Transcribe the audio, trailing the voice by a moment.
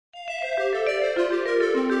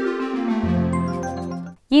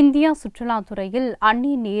India சுற்றுலாத்துறையில்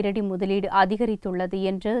அந்நிய நேரடி முதலீடு அதிகரித்துள்ளது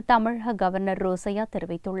என்று தமிழக கவர்னர் ரோசையா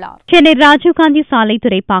தெரிவித்துள்ளார். சென்னை ராஜீவ்காந்தி சாலை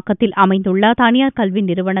துறைப்பாக்கத்தில் அமைந்துள்ள தனியார் கல்வி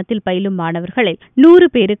நிறுவனத்தில் பயிலும் மாணவர்களில் 100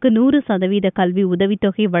 பேருக்கு 100% கல்வி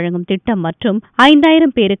உதவித்தொகை வழங்கும் திட்டம் மற்றும் 5000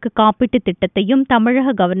 பேருக்கு காப்பீட்டு திட்டத்தையும்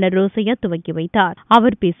தமிழக கவர்னர் ரோசையா துவக்கி வைத்தார்.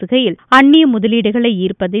 அவர் பேசுகையில், அந்நிய முதலீடுகளை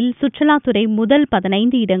ஈர்ப்பதில் சுற்றுலாத்துறை முதல்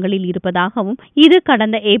 15 இடங்களில் இருப்பதாகவும், இது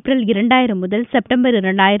கடந்த ஏப்ரல் 2000 முதல் செப்டம்பர்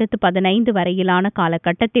 2015 வரையிலான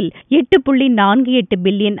காலகட்டத்தில் 8.48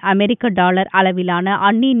 பில்லியன் அமெரிக்க டாலர் அளவிலான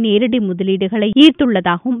அந்நிய நேரடி முதலீடுகளை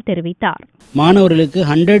ஈர்த்துள்ளதாகவும் தெரிவித்தார். மாணவர்களுக்கு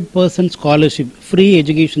 100% ஸ்காலர்ஷிப் ஃப்ரீ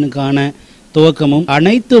எஜுகேஷனுக்கான துவக்கமும்,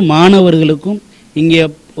 அனைத்து மாணவர்களுக்கும் இங்கே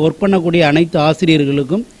ஒர்க் பண்ணக்கூடிய அனைத்து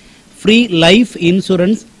ஆசிரியர்களுக்கும் ஃப்ரீ லைஃப்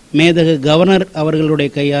இன்சூரன்ஸ் மேதகு கவர்னர் அவர்களுடைய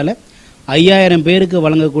கையால் 5000 பேருக்கு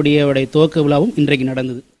வழங்கக்கூடிய துவக்க விழாவும் இன்றைக்கு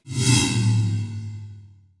நடந்தது.